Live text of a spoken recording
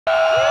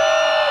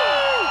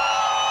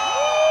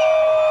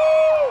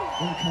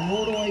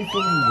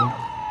from England.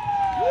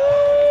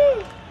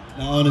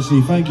 No,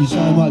 honestly, thank you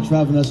so much for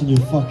having us in your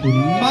fucking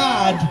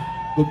mad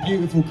but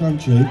beautiful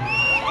country.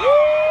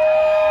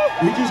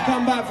 We just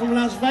come back from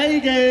Las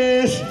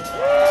Vegas.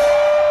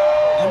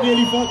 I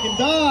nearly fucking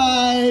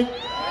died.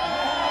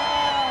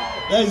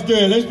 Let's do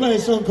it. Let's play a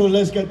song called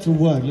Let's Get to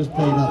Work. Let's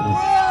play that one.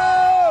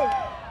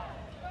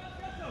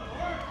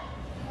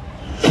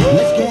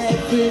 Let's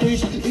get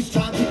finished. It's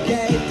time to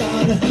get it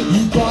done.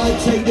 You gotta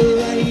take the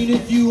rain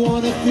if you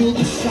wanna feel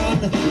the sun.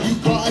 You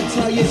gotta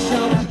tell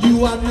yourself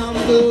you are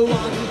number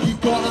one. You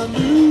gotta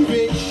move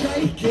it,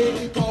 shake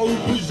it, go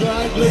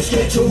berserk. Let's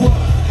get to work.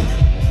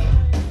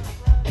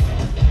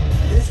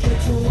 Let's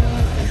get to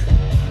work.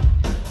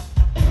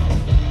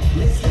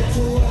 Let's get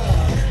to work.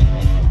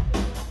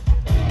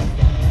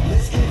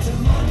 Let's get to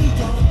money,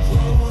 don't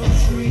grow on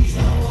trees.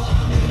 Know what I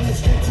mean?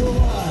 Let's get to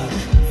work.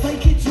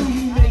 Fake it till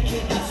you make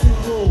it, that's the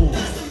rule.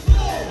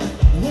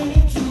 Win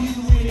it till you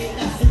win it,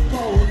 that's the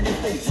goal. And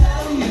if they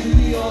tell you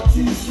you're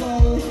too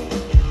slow,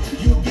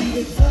 you'll be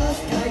in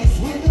first place,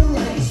 win the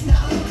race.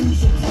 Now do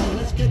some fun,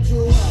 let's get to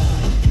work.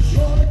 Cause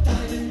you're a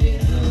diamond in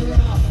the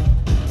rough,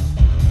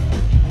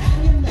 and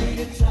you made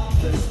it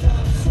tougher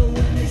stuff. So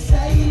when they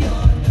say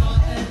you're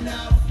not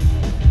enough,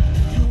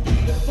 you'll be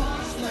the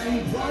fast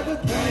lane,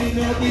 private plane,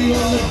 they'll be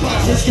on the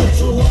bus. Let's get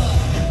to work.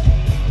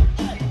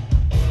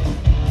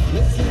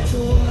 Let's get to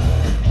work.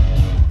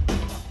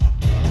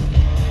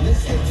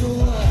 Let's get to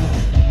work.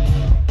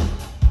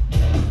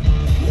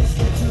 Let's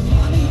get to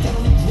money,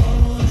 don't grow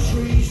on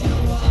trees. Know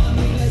what I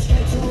mean? Let's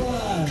get to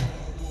work.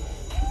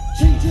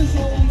 Teachers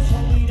always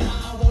told me that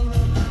I won't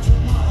amount to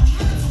much.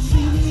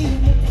 See me in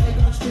the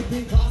playground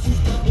skipping classes,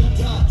 double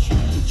dutch.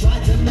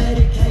 Tried to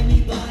medicate me,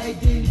 but it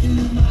didn't do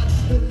much.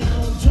 But now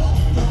I'm top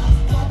class,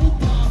 bubble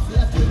bath,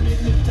 left them in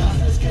the dust.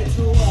 Let's get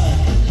to work.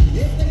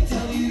 If they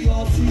tell you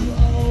you're too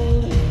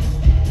old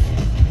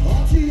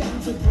or too young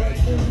to break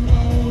the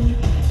mold,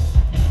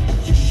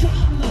 just shut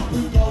up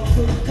and go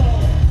for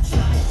gold.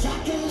 Start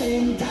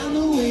tackling down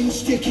the wing,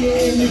 stick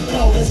it in the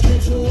goal. Let's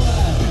get to work.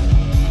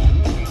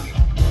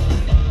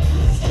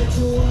 Let's get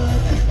to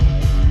work.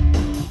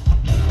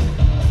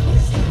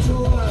 Let's get to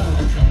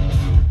work.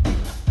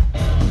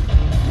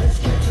 Let's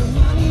get to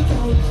money,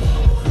 don't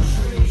grow on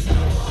trees.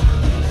 Know what I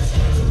mean? Let's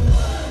get to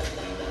work.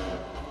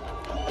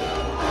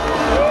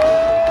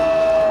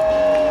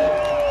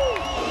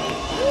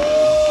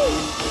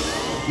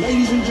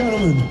 Ladies and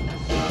gentlemen,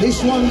 this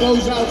one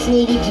goes out to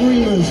all the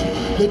dreamers,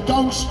 the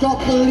don't stop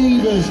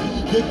believers,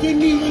 that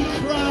didn't even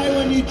cry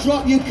when you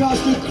dropped your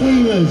custard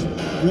creamers.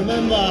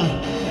 Remember,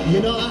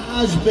 you're not a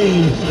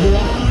has-been, you're a